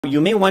You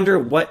may wonder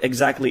what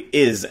exactly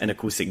is an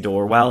acoustic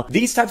door. Well,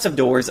 these types of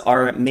doors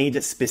are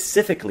made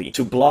specifically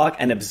to block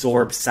and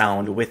absorb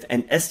sound with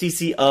an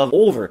STC of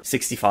over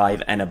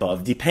 65 and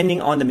above,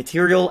 depending on the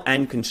material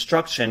and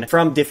construction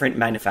from different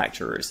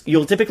manufacturers.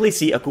 You'll typically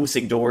see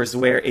acoustic doors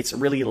where it's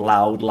really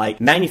loud,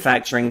 like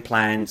manufacturing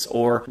plants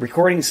or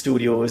recording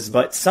studios,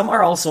 but some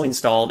are also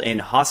installed in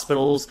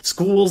hospitals,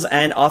 schools,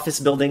 and office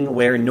buildings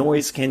where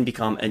noise can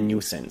become a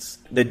nuisance.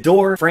 The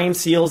door, frame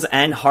seals,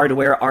 and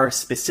hardware are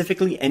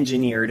specifically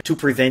engineered to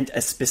prevent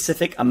a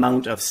specific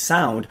amount of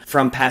sound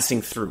from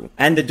passing through.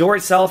 And the door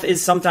itself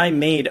is sometimes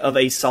made of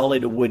a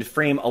solid wood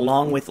frame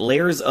along with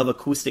layers of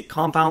acoustic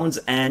compounds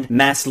and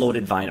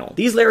mass-loaded vinyl.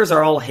 These layers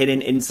are all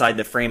hidden inside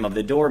the frame of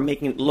the door,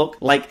 making it look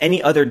like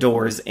any other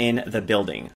doors in the building.